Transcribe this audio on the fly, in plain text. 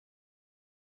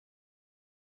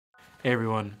Hey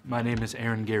everyone, my name is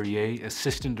Aaron Guerrier,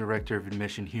 Assistant Director of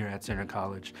Admission here at Centrenet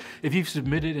College. If you've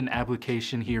submitted an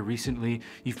application here recently,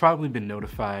 you've probably been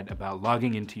notified about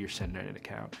logging into your Centrenet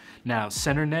account. Now,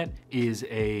 Centrenet is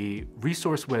a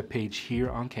resource webpage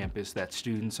here on campus that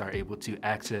students are able to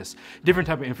access different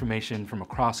type of information from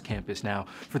across campus. Now,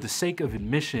 for the sake of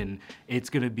admission, it's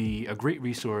going to be a great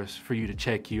resource for you to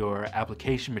check your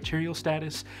application material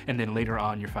status and then later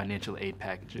on your financial aid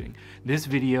packaging. This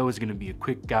video is going to be a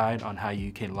quick guide on how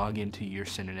you can log into your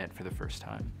Centrenet for the first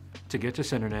time. To get to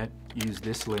Centrenet, use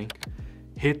this link,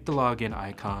 hit the login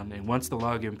icon, and once the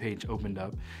login page opened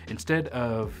up, instead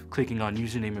of clicking on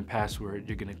username and password,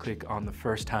 you're going to click on the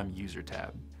first time user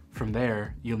tab. From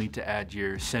there, you'll need to add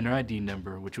your Center ID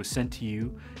number, which was sent to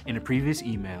you in a previous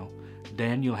email.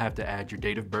 Then you'll have to add your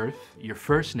date of birth, your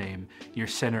first name, your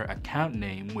Center account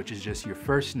name, which is just your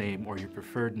first name or your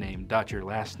preferred name, dot your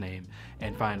last name,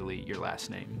 and finally your last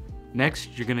name. Next,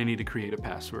 you're going to need to create a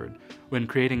password. When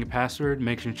creating a password,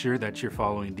 make sure that you're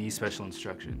following these special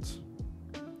instructions.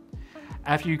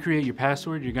 After you create your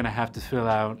password, you're going to have to fill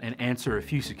out and answer a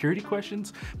few security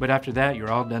questions, but after that,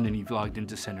 you're all done and you've logged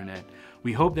into Centrenet.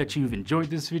 We hope that you've enjoyed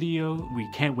this video. We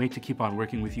can't wait to keep on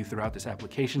working with you throughout this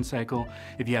application cycle.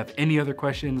 If you have any other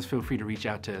questions, feel free to reach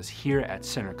out to us here at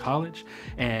Centrenet College,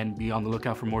 and be on the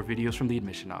lookout for more videos from the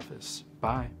admission office.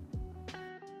 Bye.